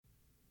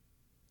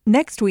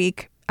Next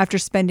week, after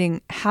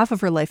spending half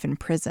of her life in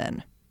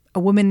prison, a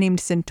woman named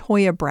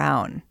Cyntoia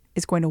Brown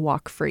is going to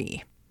walk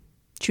free.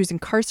 She was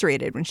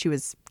incarcerated when she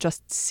was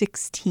just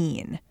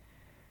 16.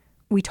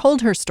 We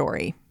told her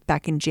story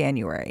back in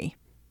January.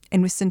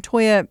 And with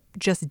Cyntoia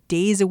just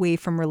days away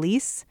from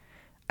release,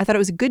 I thought it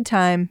was a good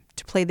time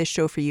to play this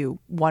show for you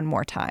one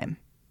more time.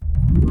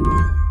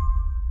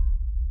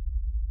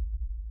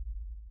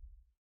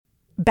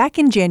 Back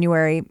in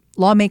January,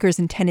 lawmakers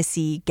in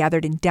Tennessee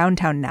gathered in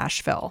downtown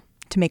Nashville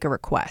to make a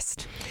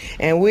request.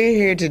 And we're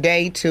here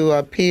today to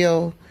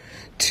appeal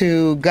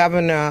to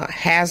Governor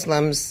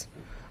Haslam's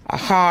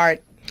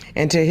heart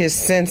and to his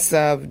sense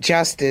of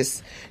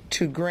justice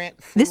to grant.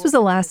 This was a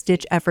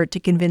last-ditch effort to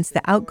convince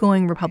the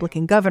outgoing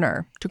Republican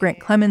governor to grant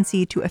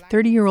clemency to a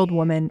 30-year-old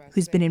woman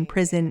who's been in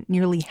prison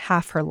nearly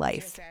half her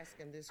life.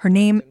 Her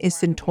name is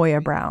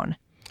Cyntoia Brown.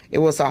 It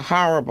was a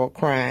horrible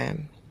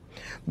crime,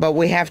 but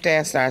we have to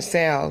ask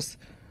ourselves,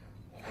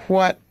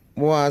 what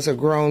was a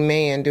grown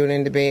man doing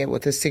in the bed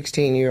with a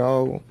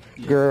 16-year-old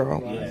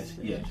girl?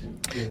 Yes.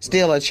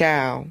 Still a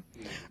child.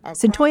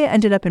 Cyntoia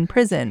ended up in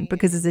prison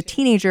because as a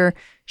teenager,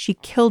 she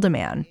killed a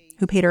man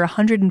who paid her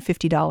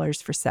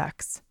 $150 for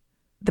sex.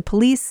 The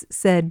police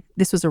said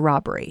this was a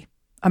robbery,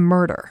 a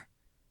murder.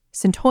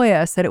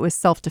 Cyntoia said it was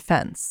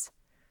self-defense.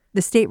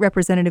 The state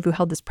representative who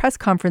held this press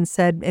conference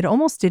said it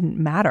almost didn't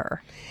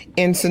matter.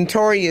 In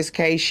Cyntoia's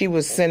case, she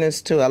was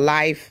sentenced to a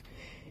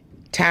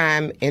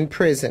lifetime in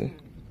prison.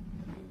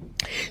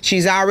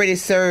 She's already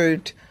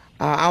served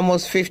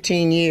almost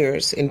 15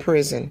 years in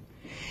prison.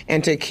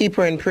 And to keep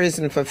her in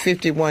prison for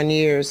 51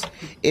 years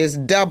is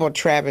double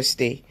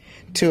travesty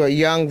to a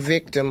young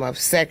victim of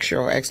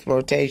sexual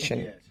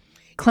exploitation.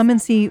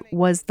 Clemency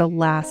was the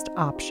last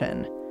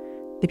option.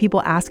 The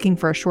people asking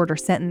for a shorter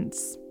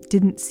sentence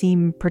didn't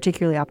seem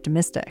particularly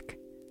optimistic.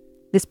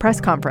 This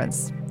press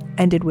conference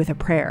ended with a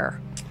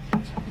prayer.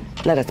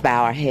 Let us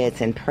bow our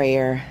heads in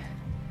prayer.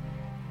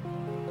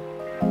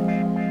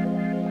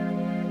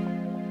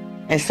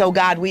 And so,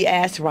 God, we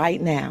ask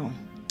right now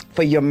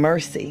for your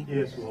mercy,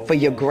 for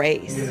your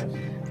grace.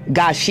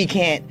 God, she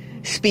can't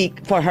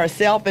speak for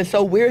herself, and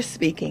so we're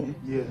speaking.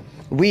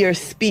 We are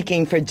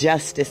speaking for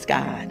justice,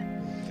 God.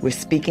 We're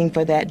speaking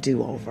for that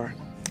do-over.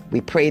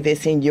 We pray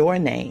this in your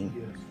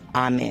name.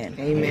 Amen.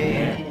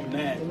 Amen.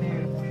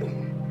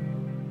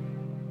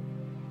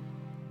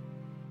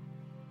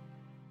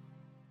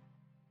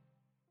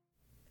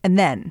 And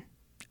then,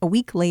 a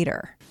week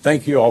later.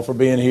 Thank you all for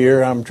being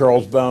here. I'm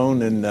Charles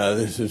Bone, and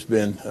this has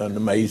been an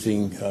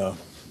amazing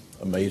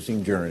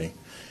journey.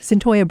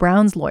 Cyntoia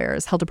Brown's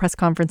lawyers held a press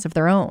conference of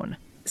their own.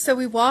 So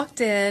we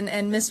walked in,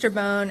 and Mr.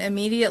 Bone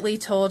immediately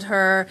told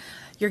her,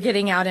 "You're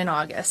getting out in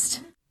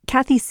August."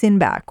 Kathy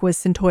Sinback was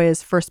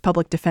Cyntoia's first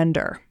public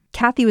defender.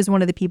 Kathy was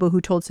one of the people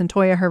who told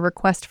Cyntoia her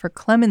request for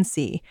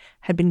clemency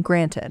had been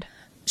granted.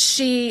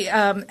 She,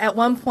 at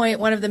one point,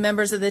 one of the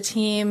members of the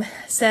team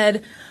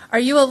said, "Are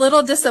you a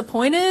little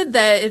disappointed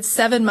that it's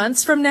 7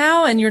 months from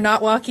now and you're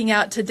not walking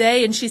out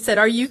today?" And she said,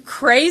 "Are you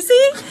crazy?"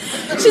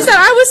 She said,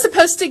 "I was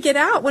supposed to get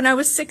out when I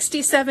was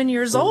 67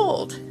 years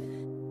old."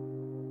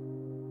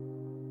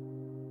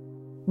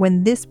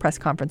 When this press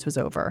conference was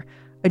over,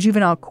 a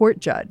juvenile court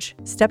judge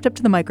stepped up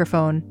to the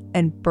microphone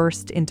and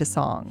burst into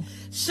song.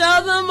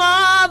 Show them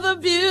all the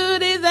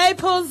beauty they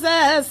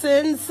possess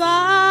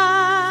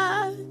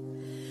inside.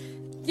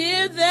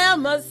 Give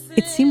them a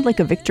It seemed like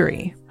a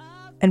victory.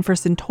 And for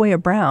Cyntoia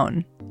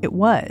Brown, it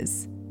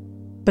was.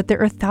 But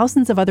there are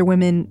thousands of other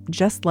women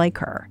just like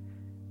her.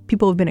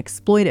 People have been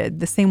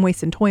exploited the same way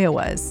Cyntoia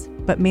was,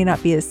 but may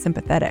not be as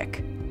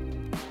sympathetic.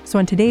 So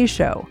on today's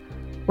show,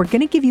 we're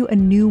going to give you a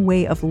new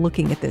way of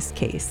looking at this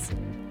case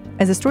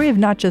as a story of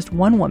not just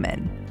one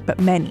woman, but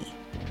many.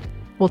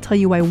 We'll tell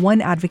you why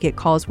one advocate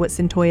calls what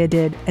Cyntoia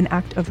did an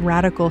act of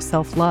radical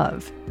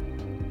self-love.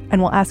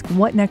 And we'll ask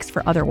what next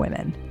for other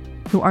women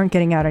who aren't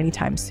getting out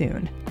anytime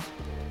soon.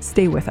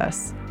 Stay with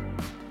us.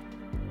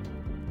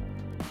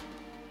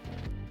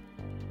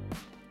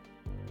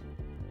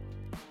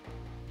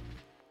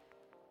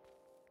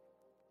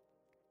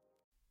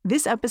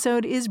 This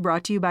episode is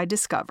brought to you by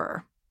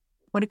Discover.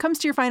 When it comes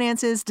to your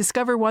finances,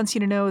 Discover wants you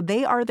to know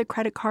they are the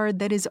credit card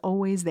that is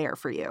always there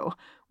for you.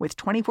 With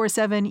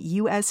 24/7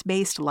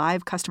 U.S.-based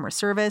live customer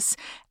service,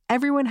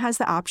 everyone has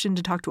the option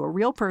to talk to a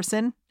real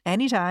person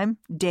anytime,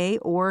 day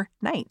or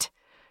night.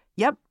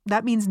 Yep,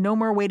 that means no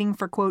more waiting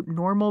for, quote,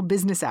 normal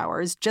business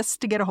hours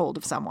just to get a hold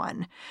of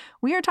someone.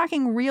 We are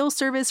talking real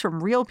service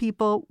from real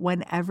people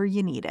whenever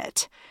you need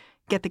it.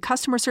 Get the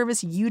customer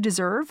service you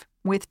deserve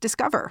with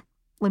Discover.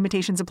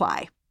 Limitations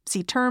apply.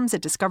 See terms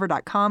at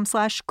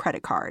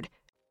discover.com/creditcard.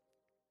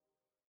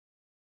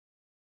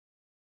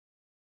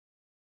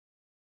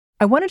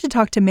 I wanted to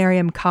talk to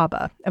Miriam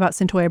Kaba about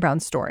Cyntoia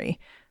Brown's story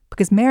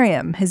because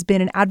Miriam has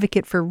been an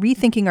advocate for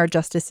rethinking our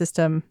justice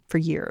system for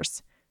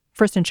years.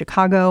 First in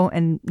Chicago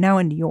and now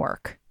in New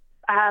York.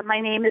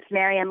 My name is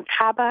Miriam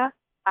Kaba.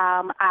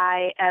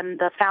 I am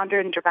the founder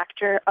and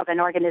director of an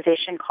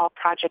organization called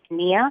Project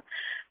NIA,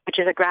 which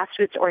is a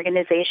grassroots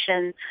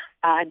organization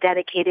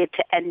dedicated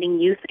to ending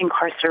youth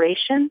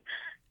incarceration.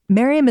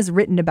 Miriam has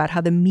written about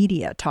how the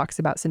media talks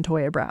about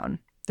Cyntoia Brown,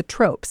 the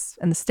tropes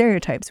and the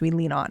stereotypes we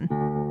lean on.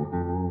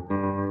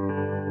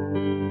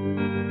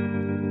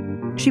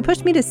 She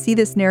pushed me to see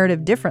this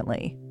narrative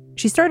differently.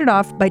 She started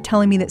off by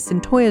telling me that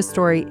Cyntoia's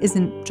story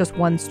isn't just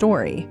one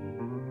story.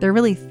 There are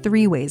really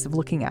three ways of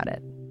looking at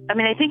it. I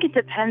mean, I think it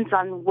depends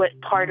on what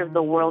part of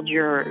the world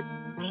you're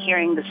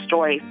hearing the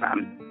story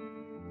from.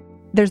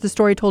 There's the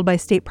story told by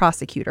state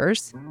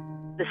prosecutors.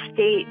 The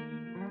state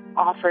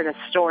offered a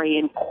story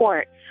in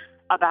court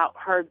about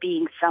her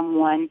being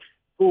someone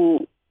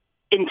who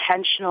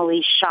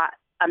intentionally shot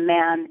a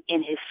man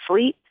in his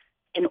sleep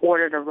in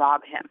order to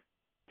rob him.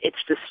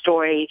 It's the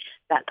story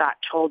that got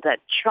told at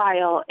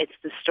trial. It's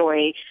the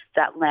story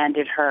that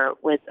landed her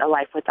with a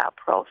life without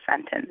parole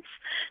sentence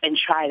and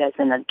tried as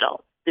an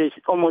adult. There's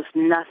almost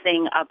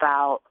nothing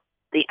about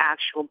the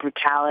actual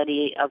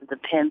brutality of the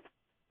pimp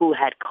who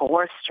had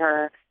coerced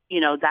her.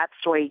 You know, that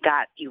story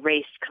got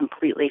erased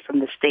completely from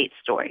the state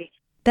story.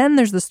 Then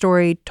there's the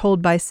story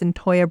told by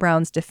Cyntoia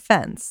Brown's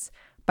defense,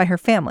 by her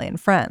family and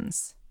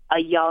friends. A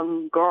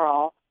young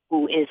girl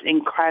who is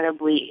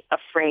incredibly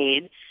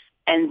afraid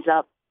ends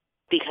up,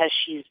 because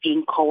she's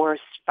being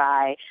coerced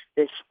by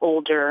this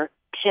older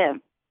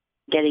pimp,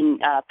 getting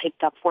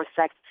picked up for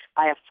sex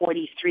by a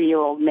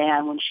 43-year-old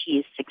man when she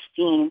is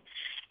 16.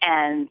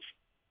 And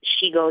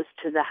she goes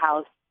to the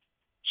house.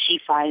 She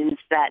finds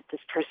that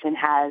this person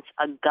has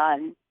a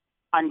gun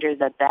under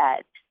the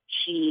bed.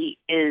 She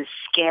is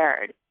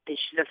scared.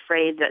 She's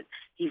afraid that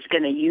he's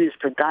going to use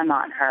the gun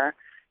on her.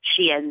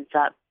 She ends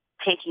up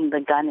taking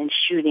the gun and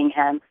shooting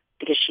him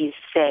because she's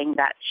saying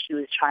that she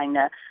was trying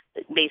to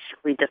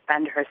basically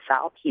defend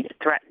herself. He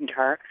threatened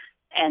her,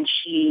 and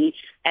she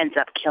ends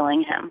up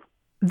killing him.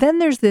 Then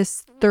there's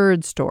this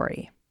third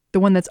story,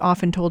 the one that's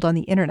often told on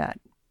the internet.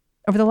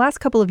 Over the last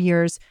couple of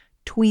years,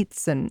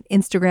 tweets and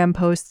Instagram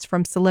posts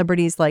from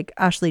celebrities like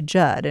Ashley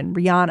Judd and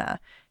Rihanna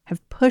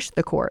have pushed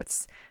the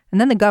courts,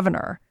 and then the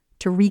governor,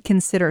 to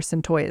reconsider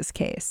Cyntoia's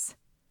case.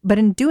 But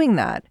in doing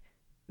that,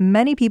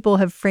 many people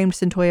have framed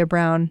Cyntoia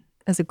Brown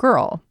as a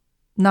girl,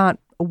 not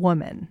a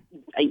woman.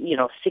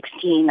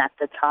 16 at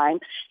the time.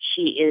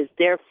 She is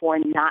therefore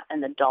not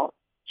an adult.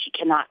 She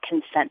cannot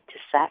consent to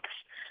sex.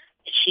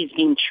 She's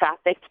being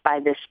trafficked by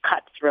this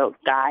cutthroat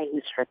guy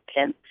who's her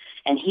pimp,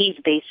 and he's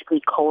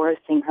basically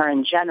coercing her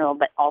in general,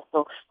 but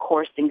also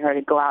coercing her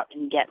to go out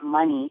and get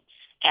money.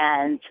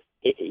 And,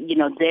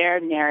 their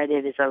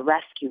narrative is a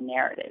rescue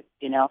narrative.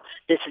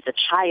 This is a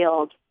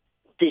child.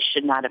 This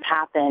should not have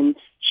happened.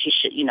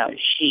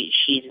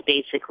 She's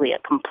basically a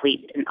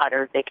complete and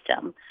utter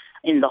victim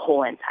in the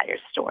whole entire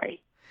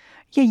story.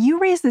 Yeah, you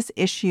raise this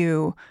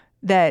issue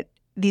that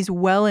these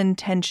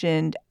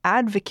well-intentioned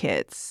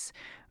advocates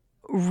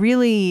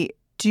really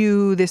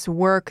do this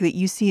work that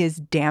you see as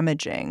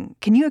damaging.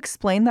 Can you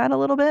explain that a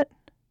little bit?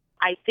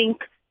 I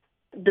think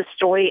the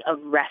story of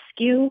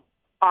rescue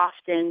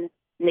often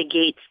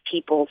negates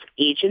people's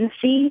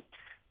agency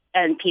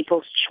and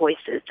people's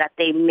choices that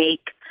they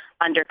make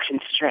under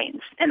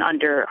constraints and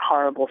under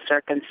horrible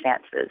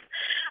circumstances.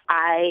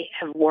 I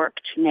have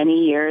worked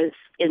many years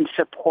in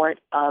support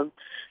of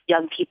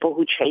young people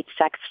who trade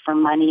sex for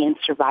money and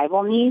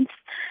survival needs.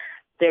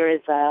 There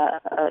is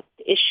a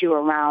issue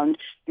around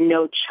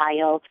no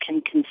child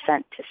can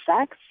consent to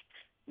sex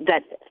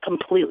that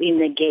completely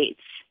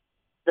negates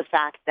the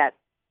fact that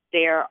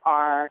there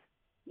are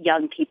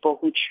young people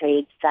who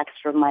trade sex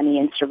for money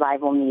and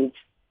survival needs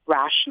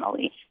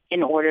rationally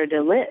in order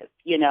to live,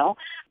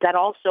 That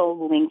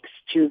also links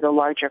to the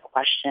larger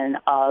question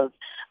of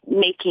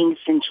making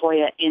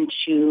Cyntoia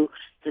into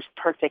this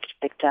perfect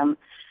victim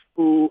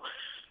who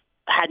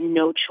had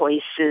no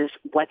choices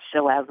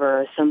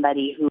whatsoever,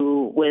 somebody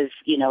who was,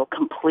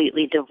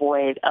 completely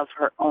devoid of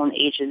her own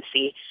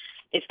agency.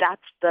 If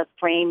that's the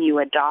frame you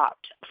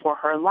adopt for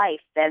her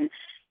life, then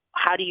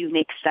how do you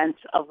make sense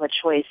of a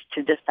choice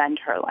to defend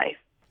her life?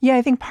 Yeah,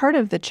 I think part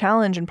of the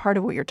challenge and part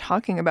of what you're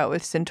talking about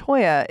with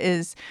Cyntoia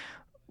is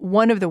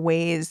one of the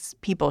ways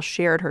people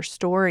shared her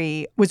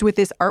story was with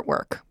this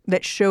artwork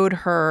that showed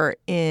her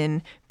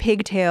in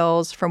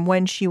pigtails from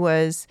when she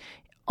was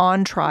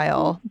on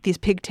trial, these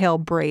pigtail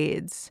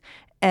braids.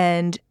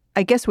 And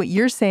I guess what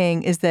you're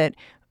saying is that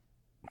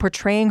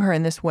portraying her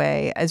in this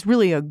way as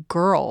really a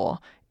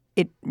girl,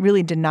 it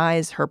really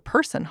denies her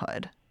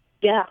personhood.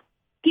 Yeah.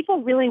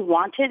 People really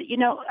wanted,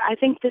 I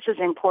think this is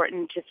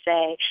important to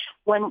say,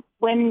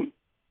 when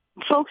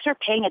folks are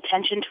paying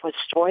attention to a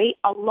story,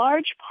 a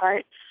large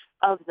part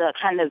of the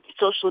kind of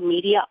social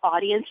media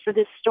audience for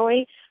this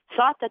story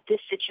thought that this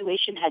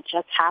situation had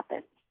just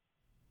happened,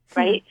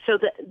 right? So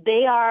that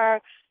they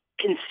are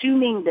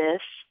consuming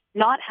this,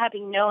 not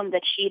having known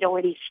that she'd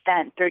already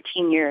spent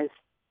 13 years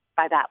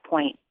by that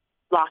point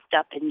locked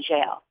up in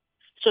jail.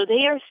 So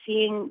they are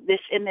seeing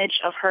this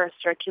image of her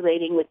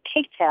circulating with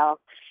pigtails,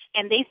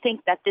 and they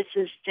think that this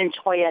is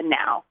Cyntoia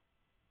now,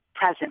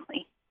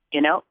 presently.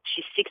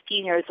 She's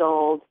 16 years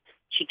old.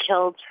 She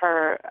killed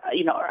her,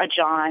 a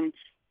John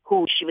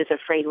who she was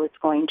afraid was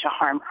going to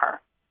harm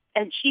her.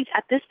 And she's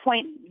at this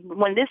point,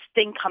 when this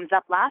thing comes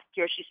up last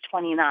year, she's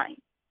 29.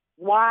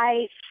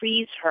 Why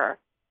freeze her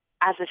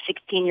as a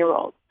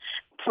 16-year-old?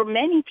 For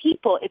many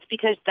people, it's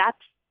because that's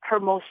her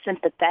most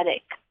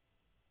sympathetic,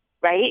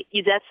 right?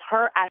 That's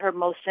her at her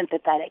most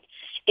sympathetic.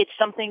 It's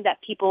something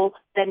that people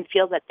then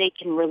feel that they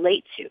can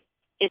relate to,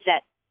 is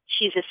that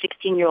she's a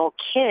 16-year-old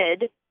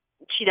kid.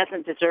 She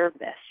doesn't deserve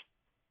this.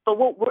 But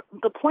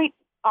the point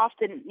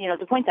often,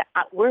 the point that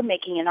we're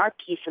making in our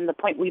piece and the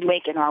point we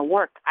make in our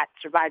work at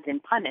Survived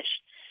and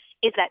Punished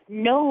is that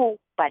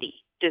nobody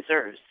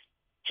deserves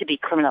to be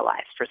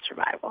criminalized for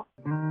survival.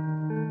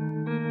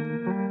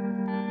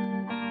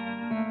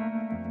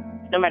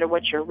 No matter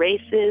what your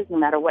race is, no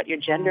matter what your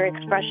gender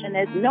expression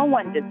is, no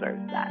one deserves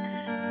that.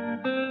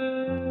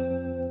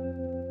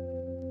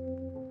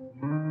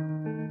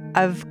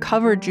 I've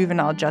covered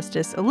juvenile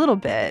justice a little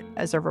bit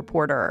as a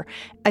reporter.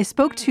 I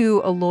spoke to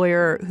a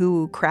lawyer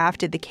who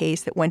crafted the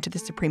case that went to the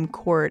Supreme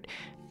Court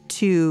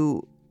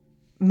to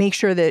make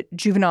sure that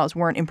juveniles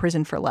weren't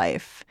imprisoned for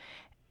life.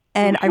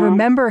 And I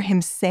remember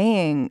him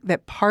saying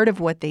that part of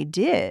what they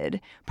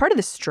did, part of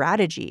the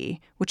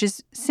strategy, which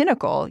is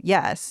cynical,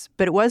 yes,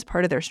 but it was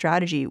part of their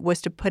strategy,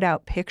 was to put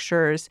out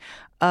pictures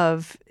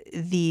of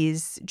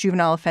these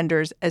juvenile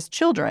offenders as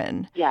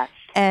children. Yes.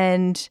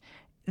 And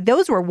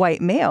those were white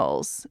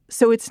males.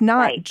 So it's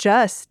not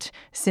just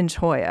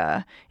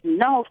Cyntoia.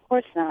 No, of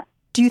course not.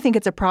 Do you think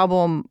it's a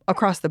problem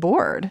across the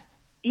board?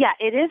 Yeah,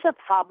 it is a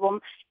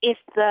problem if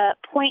the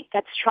point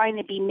that's trying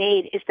to be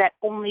made is that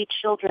only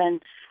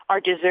children are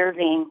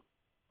deserving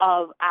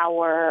of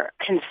our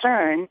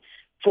concern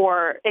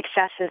for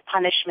excessive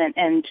punishment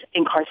and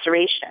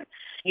incarceration.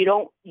 You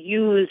don't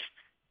use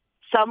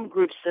some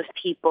groups of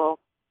people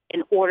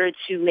in order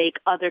to make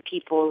other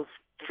people's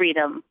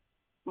freedom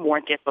more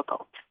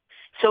difficult.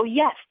 So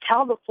yes,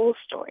 tell the full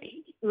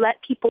story.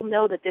 Let people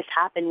know that this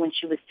happened when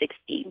she was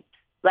 16.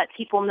 Let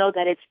people know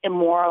that it's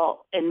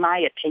immoral, in my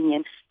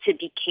opinion, to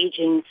be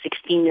caging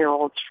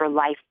 16-year-olds for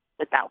life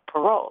without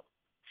parole.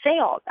 Say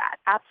all that,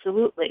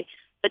 absolutely.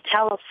 But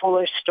tell a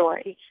fuller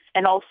story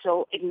and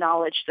also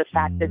acknowledge the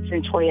fact that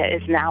Cyntoia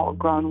is now a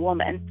grown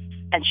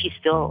woman and she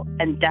still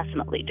and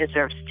definitely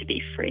deserves to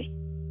be free.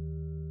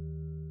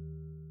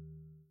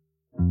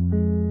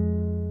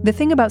 The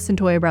thing about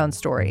Cyntoia Brown's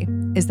story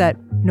is that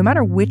no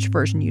matter which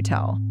version you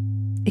tell,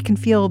 it can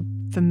feel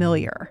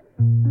familiar.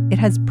 It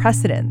has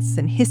precedents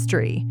and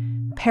history,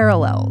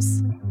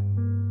 parallels.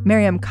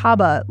 Mariam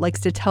Kaba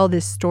likes to tell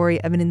this story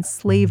of an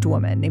enslaved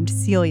woman named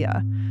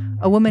Celia,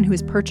 a woman who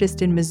was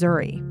purchased in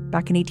Missouri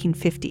back in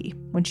 1850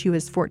 when she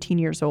was 14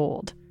 years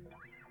old.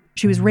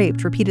 She was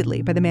raped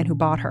repeatedly by the man who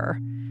bought her.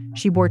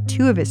 She bore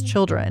 2 of his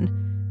children.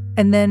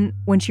 And then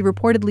when she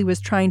reportedly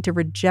was trying to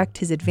reject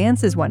his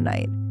advances one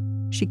night,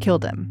 she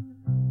killed him.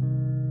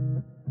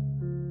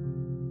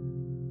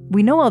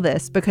 We know all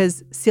this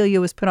because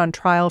Celia was put on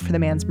trial for the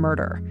man's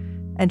murder,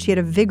 and she had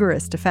a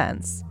vigorous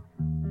defense.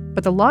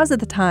 But the laws at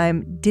the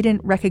time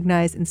didn't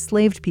recognize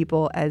enslaved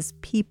people as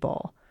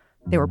people.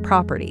 They were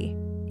property,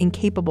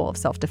 incapable of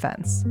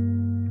self-defense.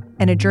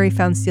 And a jury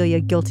found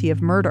Celia guilty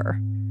of murder.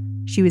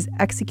 She was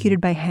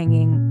executed by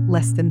hanging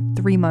less than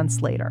 3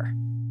 months later.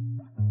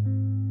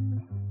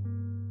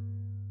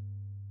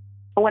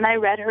 When I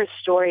read her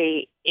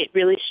story, it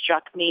really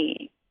struck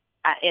me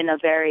in a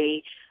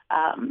very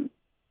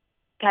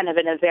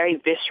in a very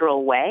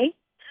visceral way,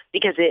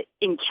 because it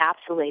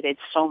encapsulated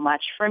so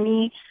much for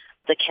me,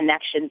 the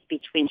connections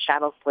between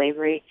chattel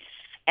slavery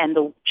and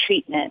the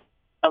treatment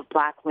of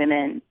Black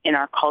women in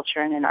our culture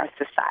and in our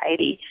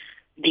society.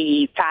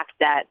 The fact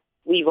that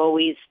we've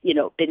always,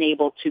 been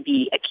able to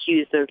be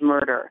accused of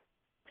murder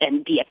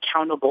and be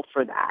accountable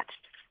for that.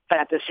 But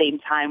at the same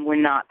time, we're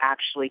not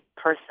actually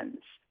persons.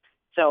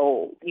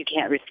 So you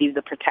can't receive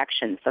the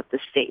protections that the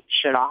state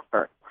should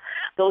offer.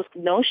 Those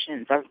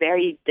notions are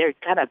they're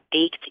kind of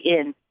baked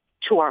in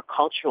to our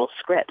cultural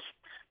scripts.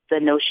 The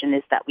notion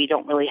is that we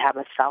don't really have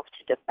a self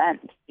to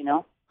defend,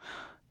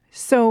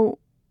 So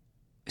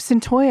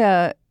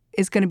Cyntoia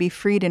is going to be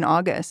freed in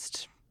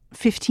August,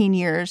 15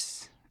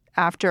 years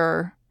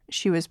after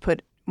she was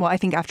I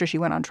think after she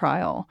went on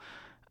trial.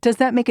 Does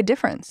that make a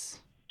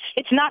difference?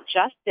 It's not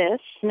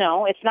justice.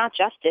 No, it's not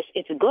justice.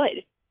 It's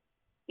good.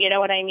 You know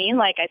what I mean?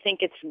 I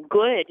think it's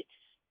good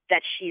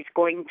that she's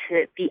going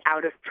to be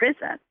out of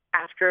prison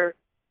after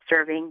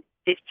serving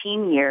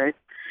 15 years,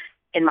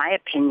 in my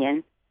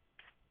opinion,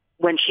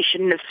 when she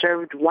shouldn't have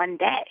served one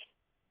day.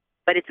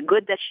 But it's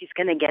good that she's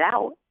going to get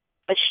out.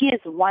 But she is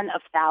one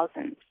of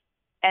thousands.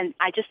 And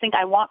I just think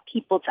I want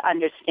people to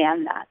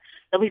understand that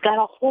we've got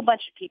a whole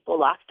bunch of people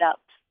locked up,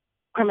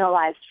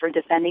 criminalized for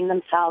defending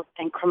themselves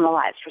and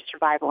criminalized for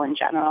survival in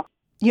general.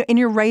 In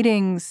your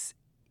writings,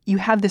 you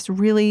have this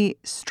really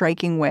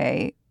striking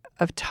way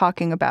of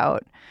talking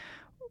about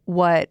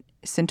what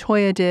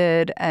Cyntoia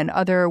did and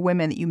other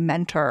women that you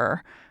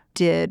mentor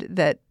did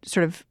that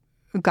sort of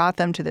got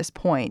them to this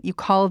point. You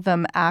call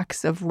them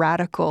acts of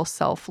radical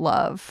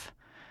self-love.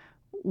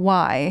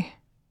 Why?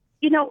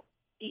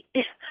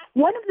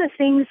 One of the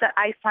things that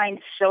I find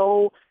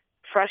so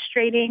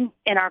frustrating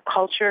in our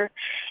culture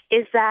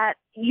is that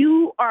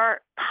you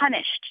are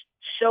punished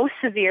so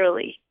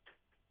severely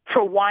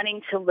for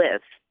wanting to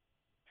live.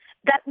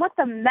 That what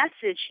the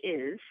message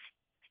is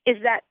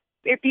that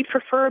it'd be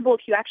preferable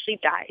if you actually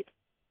died.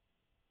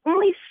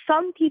 Only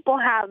some people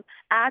have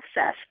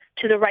access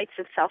to the rights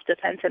of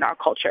self-defense in our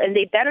culture, and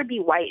they better be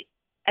white,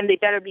 and they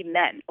better be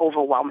men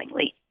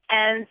overwhelmingly.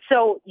 And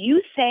so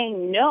you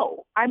saying,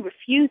 no, I'm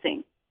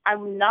refusing,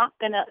 I'm not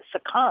going to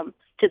succumb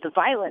to the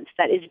violence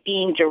that is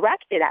being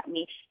directed at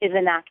me is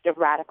an act of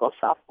radical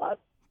self-love.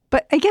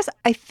 But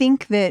I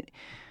think that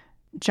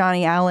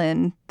Johnny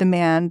Allen, the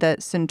man that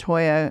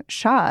Cyntoia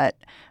shot,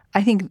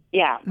 I think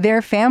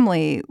their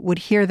family would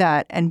hear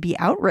that and be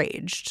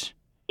outraged.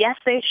 Yes,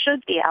 they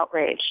should be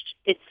outraged.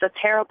 It's a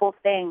terrible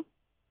thing.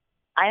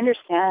 I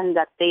understand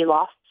that they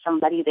lost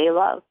somebody they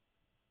love.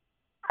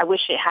 I wish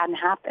it hadn't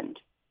happened.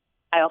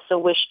 I also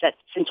wish that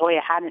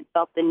Cyntoia hadn't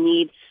felt the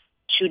need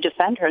to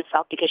defend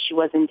herself because she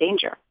was in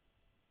danger.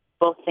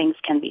 Both things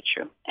can be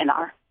true and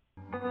are.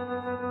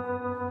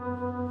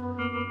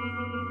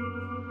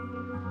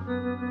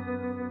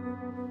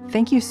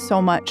 Thank you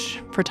so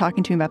much for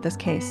talking to me about this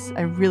case.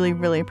 I really,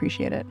 really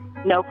appreciate it.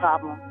 No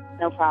problem.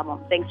 No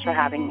problem. Thanks for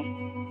having me.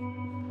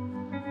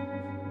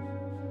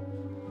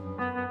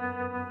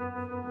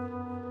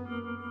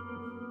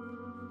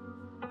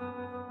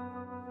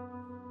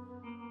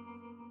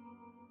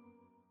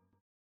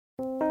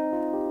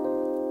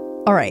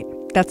 All right,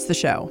 that's the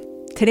show.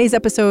 Today's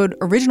episode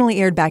originally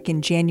aired back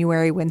in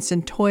January when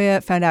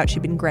Cyntoia found out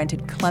she'd been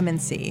granted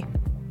clemency.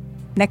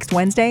 Next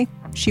Wednesday,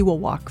 she will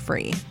walk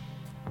free.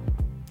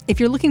 If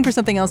you're looking for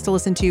something else to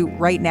listen to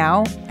right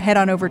now, head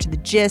on over to The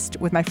Gist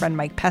with my friend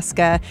Mike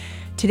Pesca.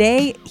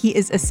 Today, he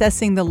is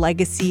assessing the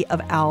legacy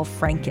of Al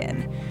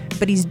Franken,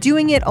 but he's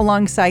doing it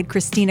alongside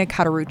Christina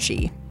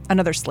Cauterucci,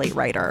 another Slate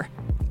writer.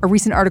 A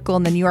recent article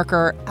in The New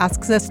Yorker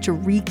asks us to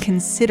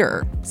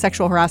reconsider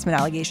sexual harassment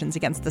allegations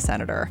against the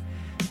senator.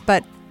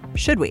 But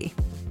should we?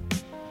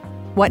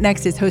 What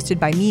Next is hosted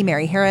by me,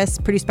 Mary Harris,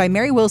 produced by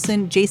Mary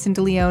Wilson, Jason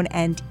DeLeon,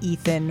 and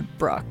Ethan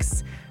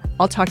Brooks.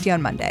 I'll talk to you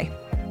on Monday.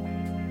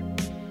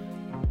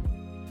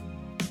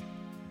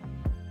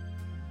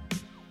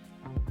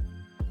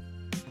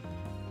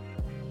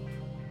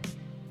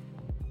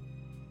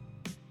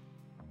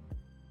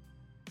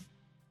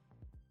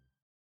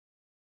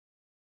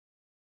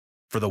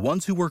 For the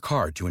ones who work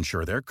hard to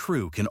ensure their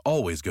crew can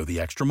always go the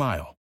extra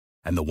mile,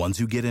 and the ones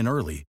who get in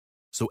early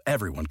so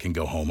everyone can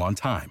go home on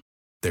time,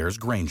 there's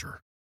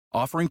Grainger,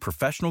 offering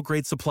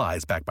professional-grade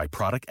supplies backed by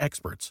product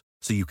experts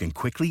so you can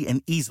quickly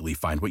and easily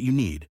find what you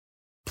need.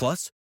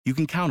 Plus, you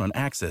can count on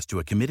access to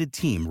a committed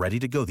team ready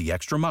to go the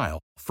extra mile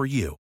for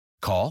you.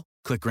 Call,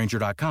 click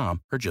Grainger.com,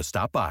 or just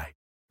stop by.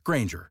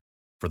 Grainger,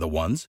 for the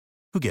ones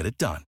who get it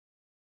done.